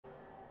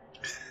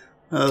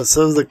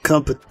So the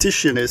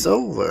competition is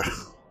over.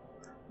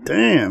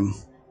 Damn.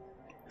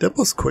 That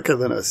was quicker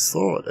than I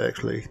thought,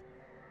 actually.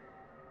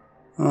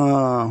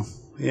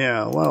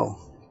 Yeah, well.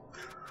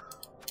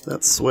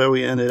 That's where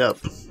we ended up.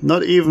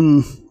 Not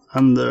even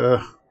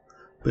under...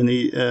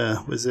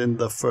 within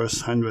the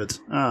first 100.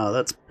 Ah,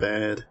 that's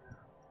bad.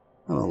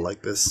 I don't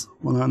like this.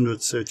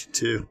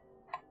 132.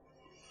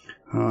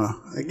 I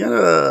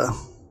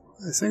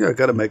think I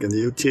gotta make a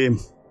new team.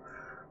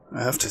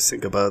 I have to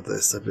think about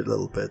this a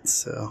little bit,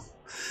 so...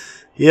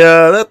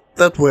 Yeah,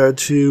 that were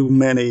too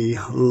many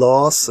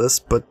losses,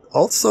 but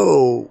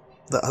also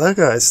the other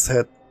guys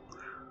had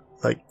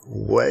like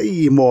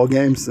way more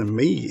games than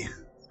me.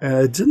 And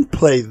I didn't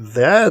play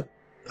that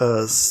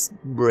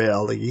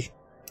rarely.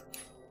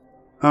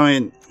 I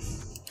mean,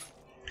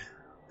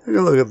 take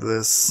a look at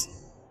this.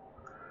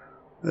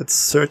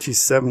 That's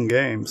 37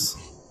 games.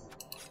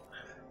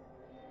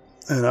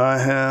 And I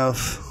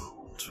have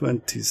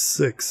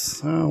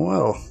 26. Oh,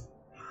 well.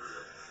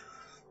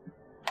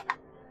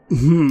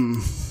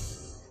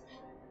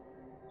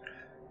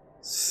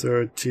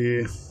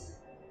 30.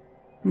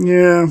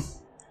 Yeah.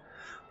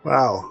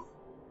 Wow.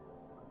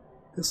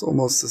 It's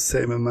almost the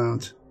same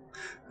amount.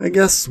 I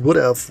guess Wood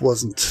Elf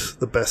wasn't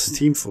the best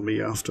team for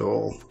me after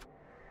all.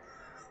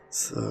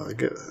 So I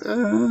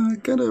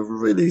gotta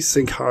really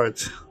think hard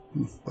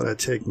what I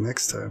take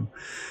next time.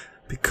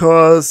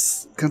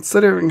 Because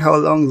considering how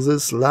long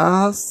this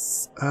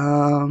lasts,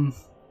 I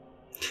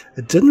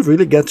didn't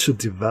really get to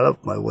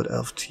develop my Wood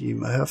Elf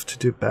team. I have to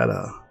do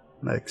better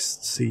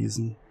next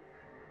season.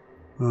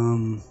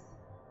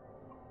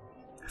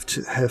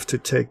 Have to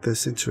take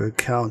this into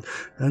account.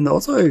 And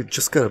also I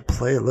just gotta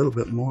play a little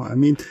bit more. I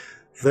mean,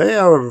 they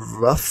are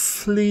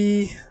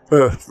roughly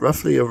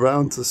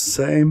around the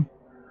same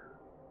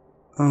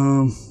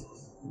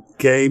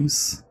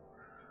games,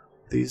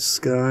 these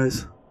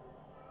guys.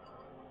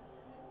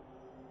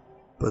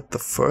 But the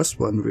first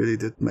one really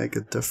did make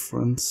a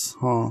difference,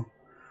 huh?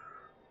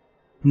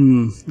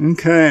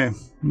 Okay.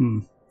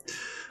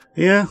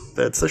 Yeah,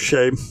 that's a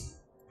shame.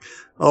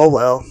 Oh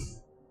well.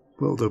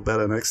 We'll do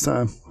better next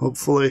time,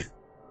 hopefully.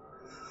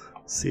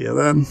 See you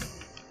then.